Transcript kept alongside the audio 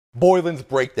Boylen's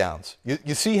Breakdowns.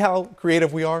 You see how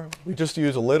creative we are? We just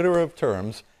use a litter of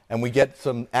terms, and we get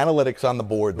some analytics on the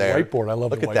board there. Whiteboard, I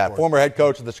love the whiteboard. Look at that. Former head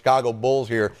coach of the Chicago Bulls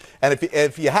here. And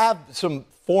if you have some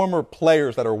former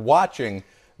players that are watching,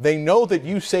 they know that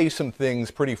you say some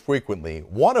things pretty frequently.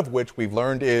 One of which we've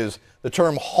learned is the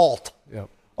term halt. Yep.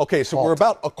 Okay, so we're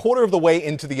about a quarter of the way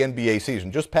into the NBA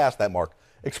season, just past that mark.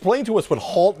 Explain to us what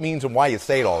halt means and why you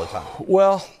say it all the time.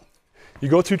 Well, you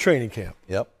go through training camp.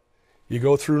 Yep. You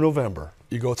go through November.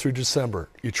 You go through December.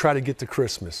 You try to get to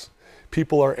Christmas.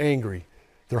 People are angry.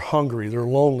 They're hungry. They're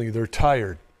lonely. They're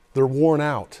tired. They're worn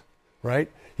out,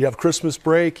 right? You have Christmas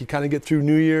break. You kind of get through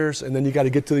New Year's, and then you got to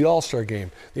get to the All-Star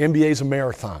game. The NBA is a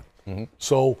marathon. Mm-hmm.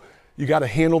 So you got to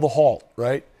handle the halt,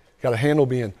 right? You got to handle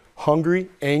being hungry,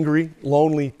 angry,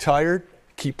 lonely, tired.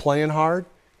 Keep playing hard.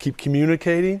 Keep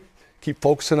communicating. Keep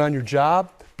focusing on your job.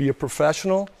 Be a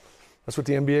professional. That's what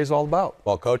the NBA is all about.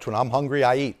 Well, Coach, when I'm hungry,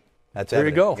 I eat. That's there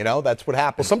evident. You go. You know, that's what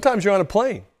happens. Well, sometimes you're on a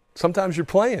plane. Sometimes you're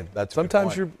playing. That's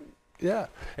sometimes you're,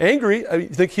 angry. You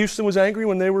think Houston was angry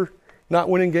when they were not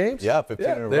winning games? Yeah, 15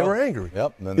 in a row. They were angry.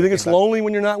 Yep. You think it's lonely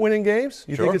when you're not winning games?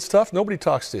 You Sure. think it's tough? Nobody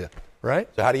talks to you, right?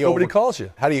 So how do you Nobody calls you.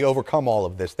 How do you overcome all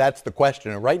of this? That's the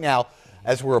question. And right now,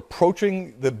 as we're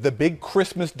approaching the big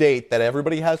Christmas date that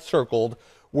everybody has circled,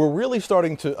 we're really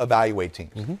starting to evaluate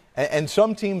teams. Mm-hmm. And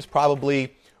some teams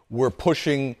probably were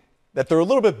pushing that they're a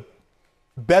little bit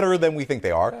better than we think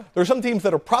they are. Yeah. There are some teams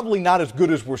that are probably not as good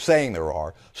as we're saying there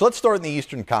are. So let's start in the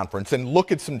Eastern Conference and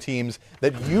look at some teams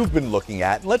that you've been looking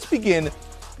at. Let's begin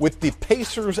with the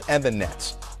Pacers and the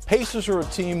Nets. Pacers are a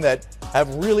team that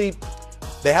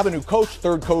they have a new coach,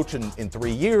 third coach in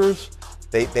 3 years.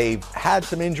 They've had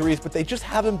some injuries, but they just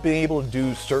haven't been able to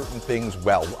do certain things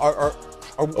well.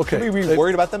 Should we be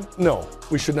worried about them? No,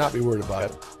 we should not be worried about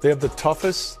it. They have the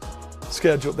toughest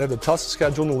schedule. They have the toughest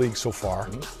schedule in the league so far.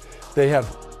 Mm-hmm. They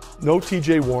have no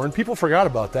T.J. Warren. People forgot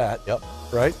about that. Yep.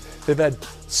 Right? They've had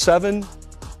 7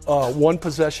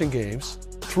 one-possession games,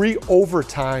 3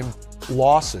 overtime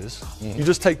losses. Mm-hmm. You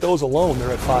just take those alone,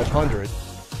 they're at 500.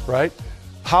 Right?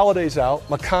 Holiday's out.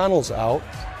 McConnell's out.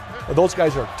 Those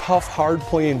guys are tough,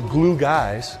 hard-playing glue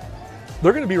guys.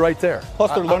 They're going to be right there.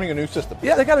 Plus, they're learning a new system.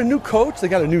 Yeah, they got a new coach. They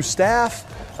got a new staff.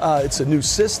 It's a new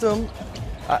system.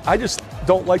 I just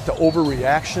don't like the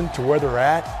overreaction to where they're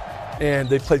at. And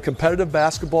they played competitive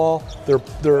basketball. Their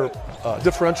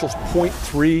differential's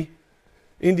 .3.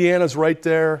 Indiana's right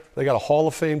there. They got a Hall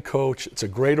of Fame coach. It's a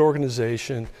great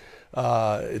organization.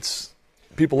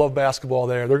 People love basketball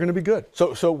there. They're going to be good.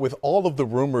 So with all of the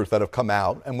rumors that have come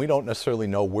out, and we don't necessarily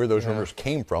know where those rumors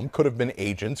came from, could have been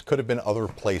agents, could have been other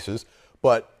places,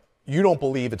 but you don't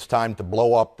believe it's time to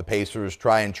blow up the Pacers,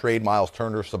 try and trade Miles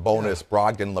Turner, Sabonis,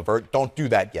 Brogdon, LeVert. Don't do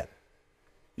that yet.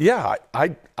 Yeah,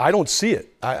 I don't see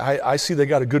it. I see they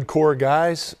got a good core of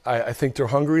guys. I think they're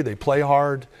hungry. They play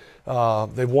hard.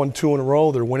 They've won 2 in a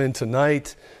row. They're winning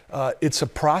tonight. It's a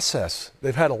process.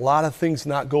 They've had a lot of things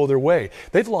not go their way.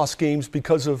 They've lost games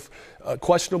because of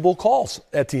questionable calls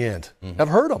at the end. Mm-hmm. I've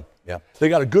heard them. Yeah. They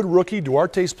got a good rookie.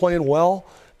 Duarte's playing well.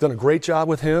 Done a great job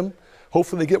with him.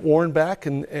 Hopefully they get Warren back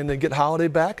and they get Holiday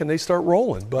back and they start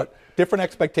rolling. But different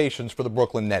expectations for the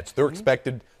Brooklyn Nets. They're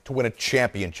expected to win a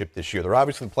championship this year. They're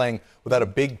obviously playing without a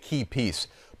big key piece.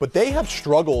 But they have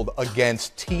struggled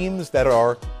against teams that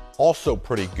are also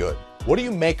pretty good. What do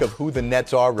you make of who the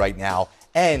Nets are right now?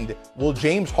 And will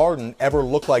James Harden ever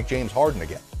look like James Harden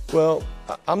again? Well,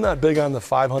 I'm not big on the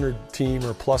 500 team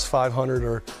or plus 500.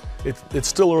 Or it's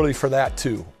still early for that,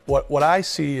 too. What I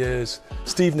see is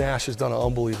Steve Nash has done an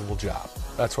unbelievable job.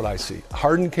 That's what I see.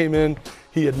 Harden came in.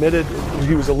 He admitted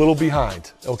he was a little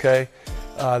behind, okay?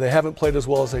 They haven't played as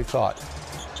well as they thought.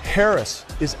 Harris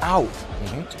is out.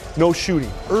 Mm-hmm. No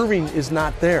shooting. Irving is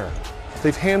not there.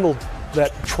 They've handled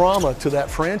that trauma to that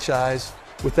franchise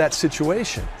with that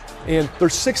situation. And they're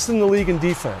 6th in the league in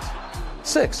defense.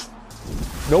 6th.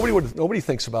 Nobody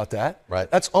thinks about that.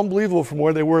 Right. That's unbelievable from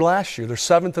where they were last year. They're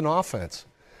 7th in offense.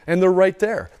 And they're right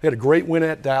there. They had a great win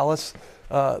at Dallas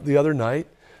the other night.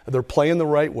 They're playing the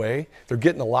right way. They're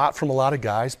getting a lot from a lot of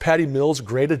guys. Patty Mills,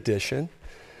 great addition.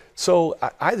 So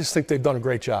I just think they've done a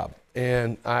great job.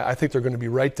 And I think they're going to be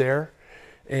right there.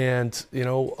 And,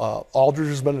 Aldridge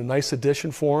has been a nice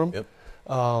addition for them.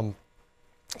 Yep.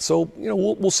 So,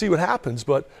 we'll see what happens.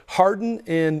 But Harden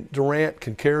and Durant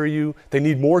can carry you. They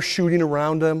need more shooting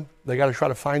around them. They got to try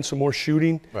to find some more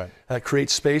shooting. Right. Create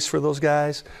space for those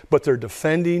guys. But they're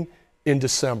defending in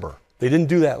December. They didn't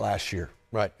do that last year.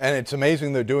 Right. And it's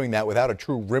amazing they're doing that without a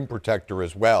true rim protector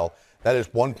as well. That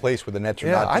is one place where the Nets are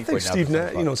not deep I think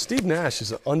right now. Steve Nash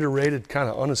is an underrated, kind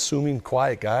of unassuming,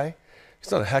 quiet guy. He's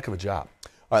done a heck of a job.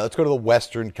 All right, let's go to the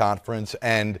Western Conference.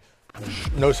 And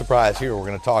No surprise here. We're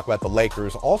going to talk about the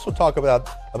Lakers, also talk about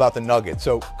the Nuggets.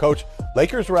 So, Coach,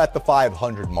 Lakers are at the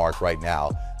 500 mark right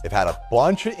now. They've had a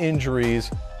bunch of injuries.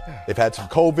 They've had some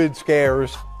COVID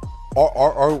scares.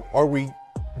 Are we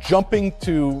jumping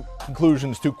to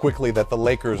conclusions too quickly that the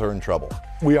Lakers are in trouble?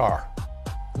 We are.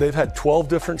 They've had 12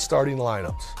 different starting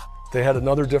lineups. They had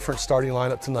another different starting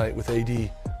lineup tonight with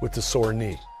AD with the sore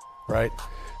knee, right?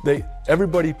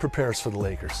 Everybody prepares for the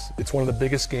Lakers. It's one of the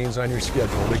biggest games on your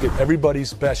schedule. They get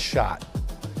everybody's best shot,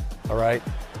 all right?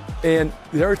 And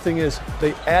the other thing is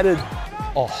they added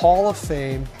a Hall of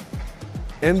Fame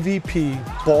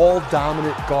MVP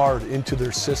ball-dominant guard into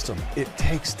their system. It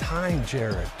takes time,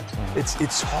 Jared.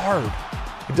 It's hard.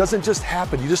 It doesn't just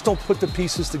happen. You just don't put the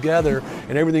pieces together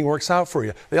and everything works out for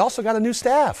you. They also got a new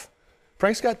staff.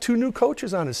 Frank's got 2 new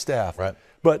coaches on his staff. Right.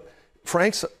 But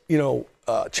Frank's,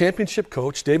 championship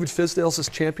coach. David Fizdale's his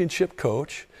championship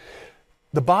coach.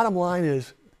 The bottom line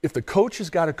is, if the coach has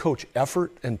got to coach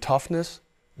effort and toughness,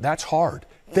 that's hard.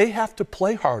 They have to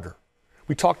play harder.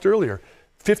 We talked earlier,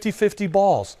 50-50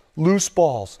 balls, loose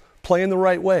balls, playing the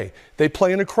right way. They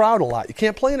play in a crowd a lot. You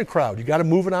can't play in a crowd. You got to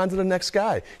move it on to the next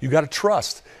guy. You got to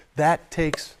trust. That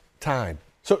takes time.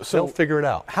 So they'll figure it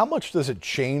out. How much does it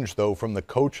change, though, from the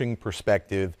coaching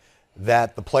perspective,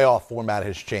 that the playoff format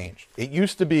has changed? It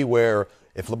used to be where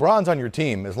if LeBron's on your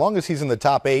team, as long as he's in the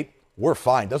top 8, we're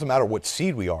fine. Doesn't matter what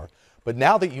seed we are. But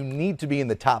now that you need to be in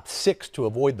the top 6 to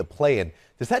avoid the play-in,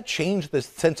 does that change the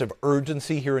sense of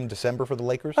urgency here in December for the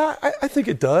Lakers? I think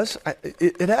it does.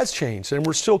 It has changed, and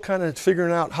we're still kind of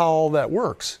figuring out how all that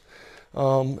works.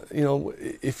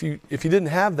 If you didn't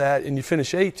have that and you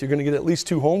finish 8th, you're going to get at least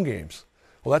 2 home games.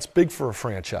 Well, that's big for a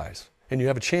franchise, and you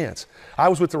have a chance. I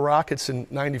was with the Rockets in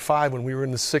 '95 when we were in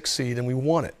the 6th seed, and we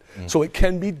won it. So it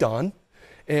can be done,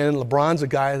 and LeBron's a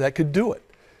guy that could do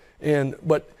it.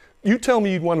 But you tell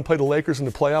me you'd want to play the Lakers in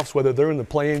the playoffs, whether they're in the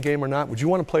play-in game or not. Would you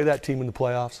want to play that team in the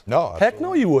playoffs? No. Absolutely. Heck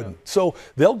no, you wouldn't. Yeah. So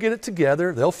they'll get it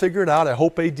together. They'll figure it out. I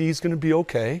hope AD's going to be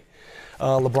okay.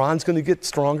 LeBron's going to get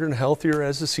stronger and healthier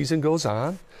as the season goes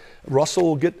on. Russell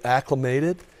will get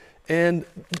acclimated. And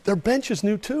their bench is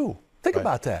new, too. Think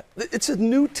about that. It's a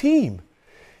new team.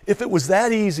 If it was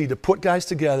that easy to put guys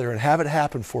together and have it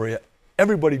happen for you,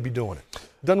 everybody'd be doing it.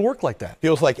 Doesn't work like that.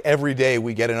 Feels like every day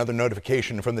we get another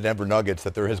notification from the Denver Nuggets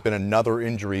that there has been another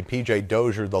injury. P.J.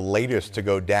 Dozier, the latest to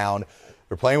go down.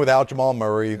 They're playing without Jamal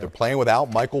Murray. They're playing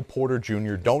without Michael Porter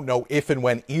Jr. Don't know if and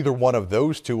when either one of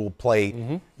those two will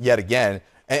play yet again.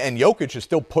 And Jokic is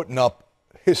still putting up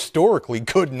historically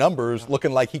good numbers,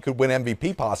 looking like he could win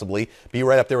MVP possibly, be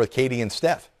right up there with KD and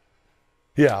Steph.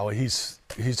 Yeah, well, he's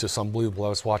just unbelievable. I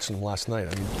was watching him last night.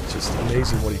 I mean, it's just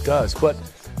amazing what he does. But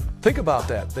think about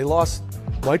that. They lost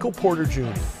Michael Porter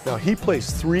Jr. Now, he plays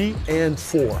 3 and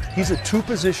 4. He's a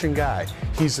 2-position guy.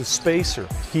 He's a spacer.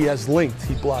 He has length.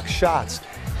 He blocks shots.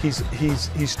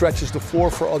 He stretches the floor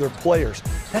for other players.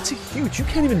 That's a huge. You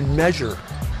can't even measure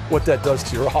what that does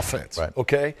to your offense,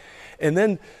 okay? And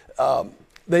then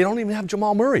they don't even have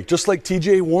Jamal Murray. Just like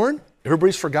T.J. Warren,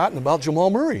 everybody's forgotten about Jamal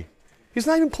Murray. He's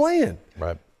not even playing.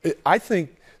 Right. I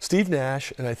think Steve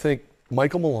Nash and I think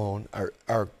Michael Malone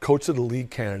are coach of the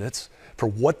league candidates for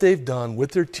what they've done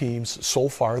with their teams so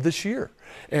far this year.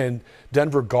 And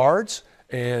Denver guards,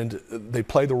 and they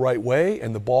play the right way,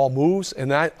 and the ball moves.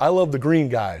 And I love the Green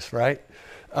guys, right?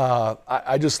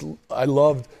 I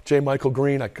loved J. Michael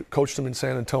Green. I coached him in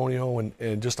San Antonio,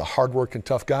 and just a hard-working,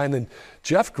 tough guy. And then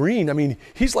Jeff Green, I mean,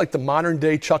 he's like the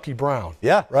modern-day Chucky Brown.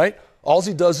 Yeah. Right? All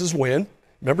he does is win.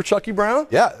 Remember Chucky Brown?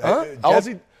 Yeah. Huh?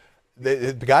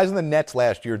 The guys in the Nets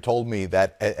last year told me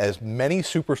that as many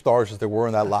superstars as there were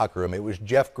in that locker room, it was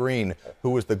Jeff Green who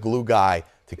was the glue guy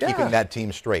to keeping that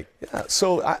team straight. Yeah,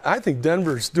 so I think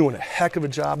Denver's doing a heck of a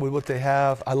job with what they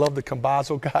have. I love the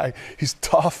Cambazo guy. He's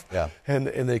tough, and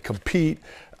they compete.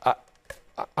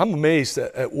 I'm amazed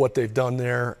at what they've done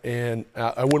there, and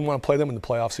I wouldn't want to play them in the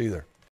playoffs either.